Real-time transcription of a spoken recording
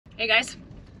Hey guys.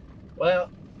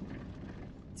 Well,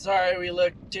 sorry we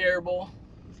look terrible,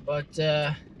 but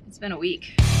It's been a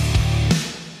week.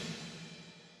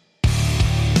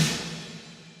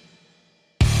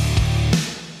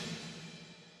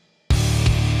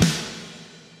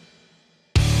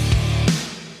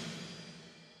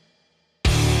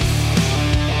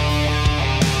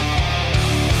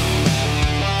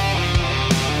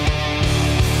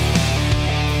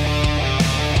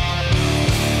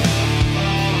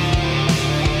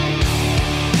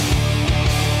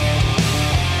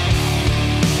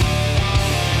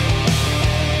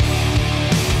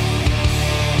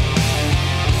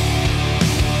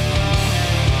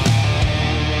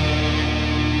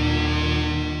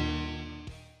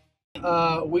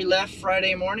 we left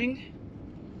Friday morning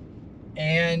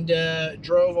and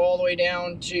drove all the way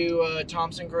down to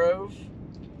Thompson Grove.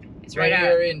 It's right right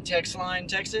here in Texline,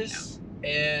 Texas. Yeah.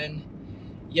 And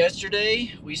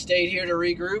yesterday we stayed here to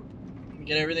regroup,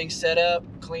 get everything set up,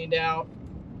 cleaned out,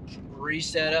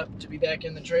 reset up to be back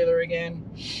in the trailer again.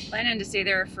 Planning to stay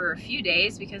there for a few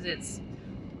days because it's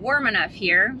warm enough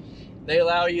here. They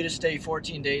allow you to stay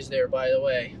 14 days there, by the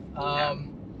way.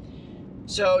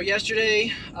 So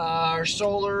yesterday, our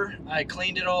solar, I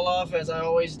cleaned it all off as I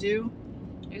always do.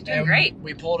 It was doing great.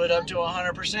 We pulled it up to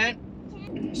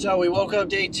 100%. So we woke up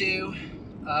day 2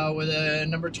 with a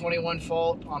number 21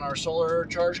 fault on our solar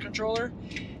charge controller.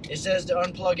 It says to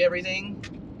unplug everything.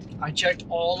 I checked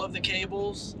all of the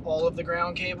cables, all of the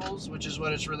ground cables, which is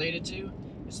what it's related to.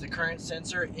 It's the current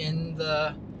sensor in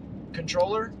the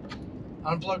controller.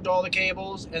 Unplugged all the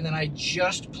cables, and then I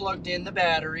just plugged in the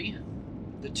battery,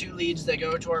 the 2 leads that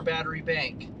go to our battery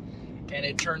bank, and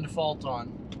it turned the fault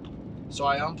on. So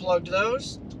I unplugged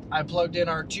those. I plugged in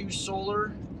our 2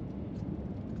 solar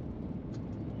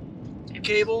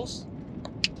cables.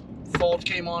 Fault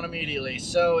came on immediately.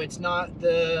 So it's not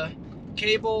the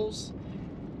cables.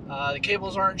 The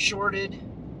cables aren't shorted,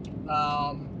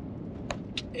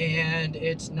 and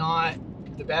it's not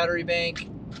the battery bank,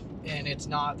 and it's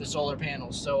not the solar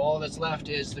panels. So all that's left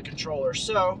is the controller.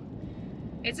 So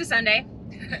it's a Sunday,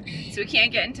 so we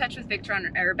can't get in touch with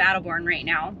Victron or Battleborn right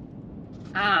now.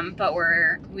 But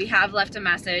we have left a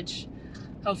message.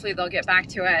 Hopefully they'll get back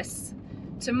to us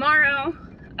tomorrow.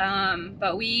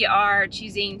 But we are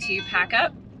choosing to pack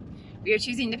up. We are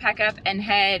choosing to pack up and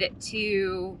head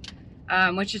to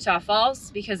Wichita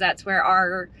Falls because that's where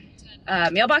our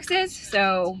mailbox is.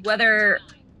 So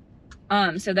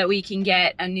so that we can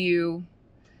get a new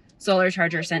solar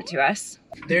charger sent to us.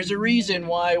 There's a reason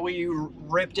why we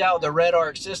ripped out the Red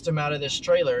Arc system out of this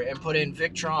trailer and put in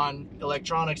Victron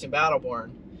electronics and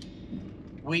Battleborn.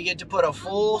 We get to put a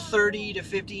full 30 to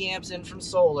 50 amps in from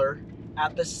solar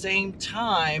at the same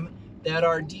time that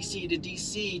our DC to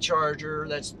DC charger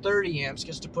that's 30 amps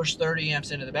gets to push 30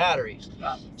 amps into the battery.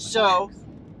 Wow. So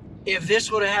if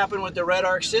this would have happened with the Red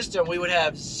Arc system, we would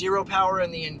have 0 power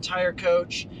in the entire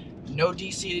coach, no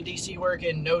DC to DC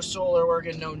working, no solar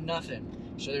working, no nothing.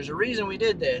 So there's a reason we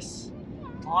did this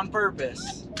on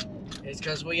purpose. It's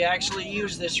because we actually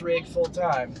use this rig full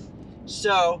time.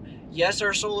 So yes,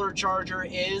 our solar charger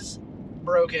is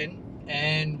broken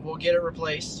and we'll get it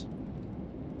replaced.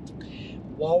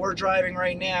 While we're driving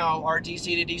right now, our DC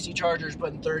to DC charger is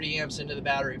putting 30 amps into the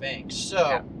battery bank.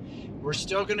 So we're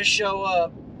still going to show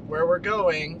up where we're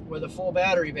going with a full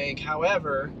battery bank.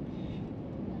 However,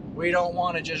 we don't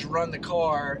want to just run the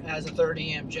car as a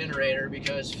 30 amp generator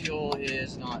because fuel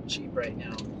is not cheap right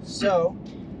now. So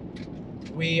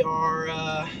we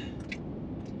are,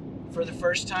 for the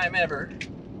first time ever,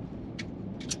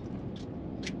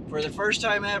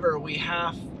 we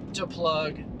have to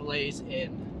plug Blaze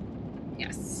in.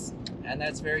 Yes. And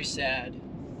that's very sad.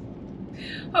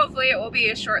 Hopefully it will be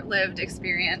a short-lived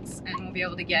experience and we'll be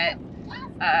able to get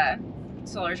a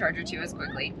solar charger to us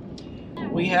quickly.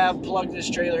 We have plugged this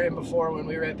trailer in before when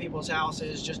we were at people's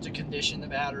houses just to condition the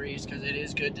batteries because it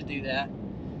is good to do that.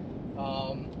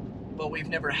 But we've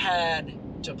never had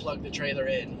to plug the trailer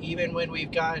in. Even when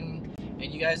we've gotten,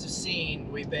 and you guys have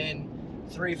seen, we've been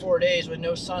 3-4 days with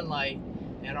no sunlight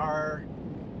and our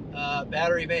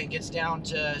battery bank gets down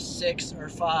to 6 or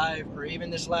 5, or even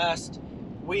this last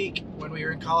week when we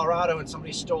were in Colorado and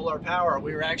somebody stole our power,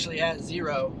 we were actually at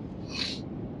 0.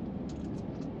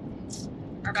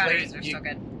 Our batteries are so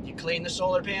good. You clean the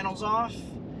solar panels off,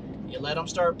 you let them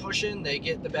start pushing, they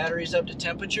get the batteries up to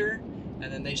temperature,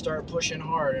 and then they start pushing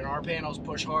hard, and our panels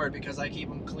push hard because I keep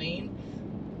them clean.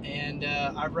 And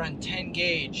I've run 10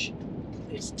 gauge.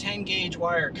 It's 10 gauge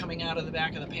wire coming out of the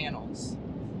back of the panels.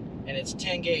 And it's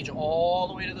 10 gauge all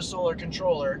the way to the solar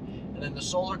controller, and then the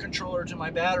solar controller to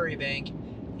my battery bank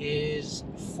is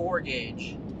 4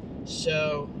 gauge.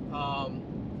 So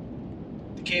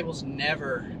the cables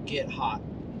never get hot.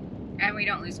 And we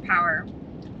don't lose power.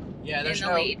 Yeah, there's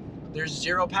lead. There's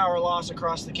zero power loss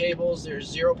across the cables. There's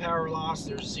zero power loss.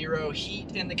 There's zero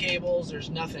heat in the cables. There's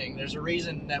nothing. There's a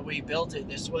reason that we built it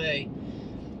this way.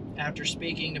 After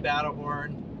speaking to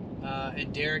Battleborn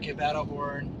and Derek at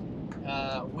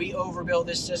Battleborn, we overbuilt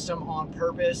this system on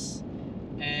purpose,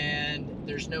 and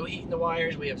there's no heat in the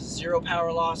wires. We have zero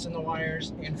power loss in the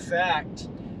wires. In fact,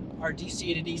 our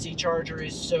DC to DC charger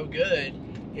is so good,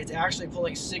 it's actually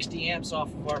pulling 60 amps off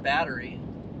of our battery.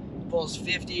 Pulls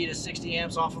 50 to 60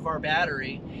 amps off of our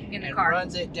battery and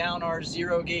runs it down our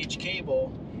 0 gauge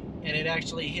cable, and it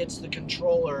actually hits the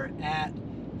controller at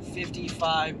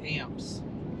 55 amps.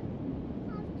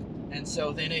 And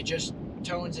so then it just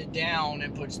tones it down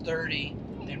and puts 30,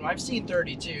 and I've seen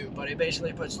 32, but it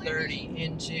basically puts 30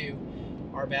 into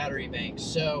our battery bank.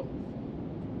 So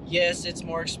yes, it's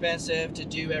more expensive to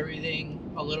do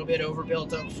everything a little bit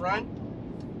overbuilt up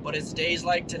front, but it's days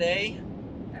like today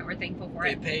that we're thankful for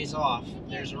it. It pays off.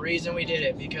 There's a reason we did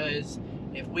it, because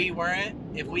if we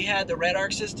had the red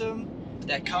arc system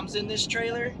that comes in this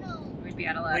trailer, we'd be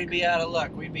out of luck. We'd be out of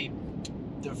luck.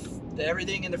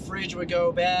 Everything in the fridge would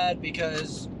go bad,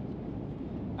 because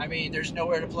I mean, there's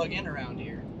nowhere to plug in around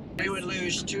here. We would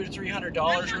lose $200 to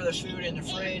 $300 worth of food in the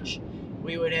fridge.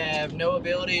 We would have no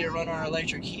ability to run our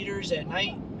electric heaters at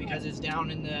night because it's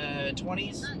down in the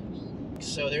 20s.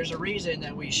 So there's a reason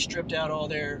that we stripped out all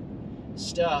their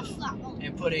stuff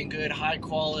and put in good, high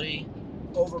quality,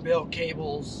 overbuilt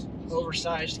cables,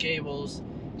 oversized cables.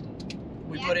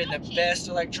 We put in the best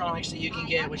electronics that you can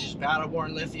get, which is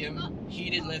Battleborn Lithium,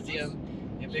 heated lithium,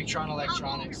 and Victron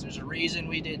electronics. There's a reason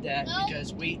we did that,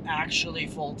 because we actually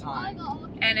full-time.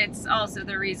 And it's also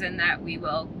the reason that we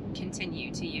will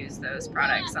continue to use those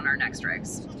products on our next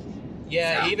rigs.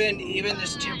 Yeah, so even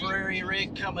this temporary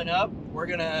rig coming up, we're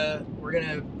gonna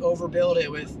overbuild it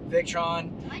with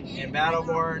Victron and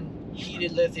Battleborn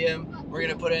heated lithium. We're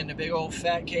gonna put in the big old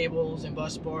fat cables and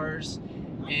bus bars,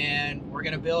 and we're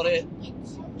gonna build it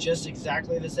just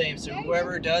exactly the same. So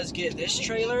whoever does get this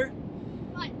trailer,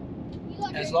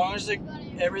 as long as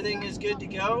everything is good to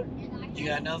go, you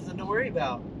got nothing to worry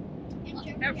about.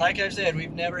 Like I've said,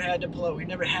 we've never had to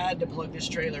plug this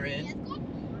trailer in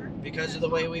because of the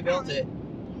way we built it.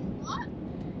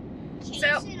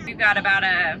 So we've got about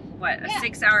a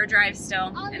 6-hour drive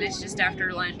still, and it's just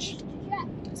after lunch.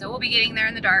 So we'll be getting there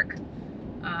in the dark,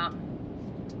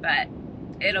 but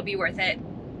it'll be worth it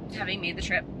having made the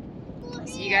trip. I'll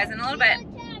see you guys in a little bit.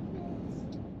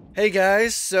 Hey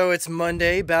guys, so it's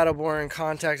Monday. Battleborn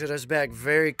contacted us back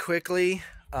very quickly.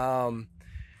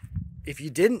 If you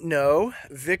didn't know,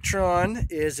 Victron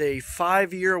is a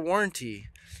 5-year warranty.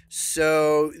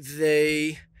 So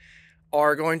they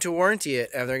are going to warranty it,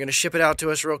 and they're going to ship it out to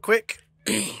us real quick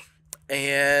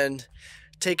and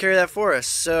take care of that for us.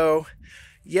 So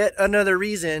yet another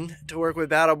reason to work with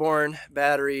Battleborn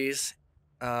batteries,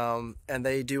 and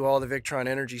they do all the Victron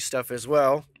energy stuff as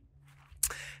well.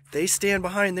 They stand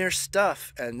behind their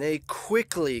stuff, and they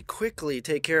quickly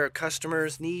take care of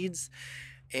customers' needs,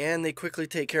 and they quickly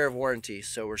take care of warranties.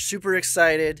 So we're super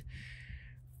excited.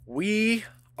 We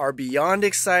are beyond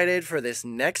excited for this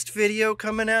next video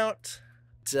coming out.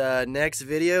 Next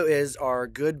video is our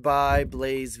goodbye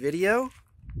blaze video.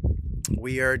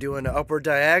 We are doing an upward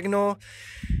diagonal,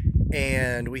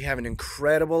 and we have an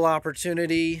incredible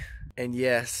opportunity. And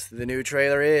yes, the new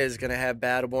trailer is going to have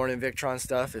Battleborn and Victron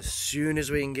stuff. As soon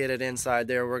as we can get it inside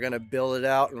there, we're going to build it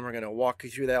out, and we're going to walk you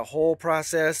through that whole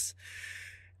process.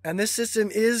 And this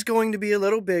system is going to be a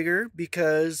little bigger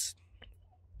because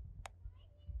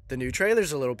the new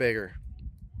trailer's a little bigger.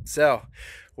 So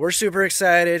we're super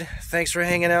excited. Thanks for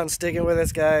hanging out and sticking with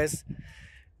us, guys.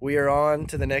 We are on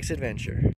to the next adventure.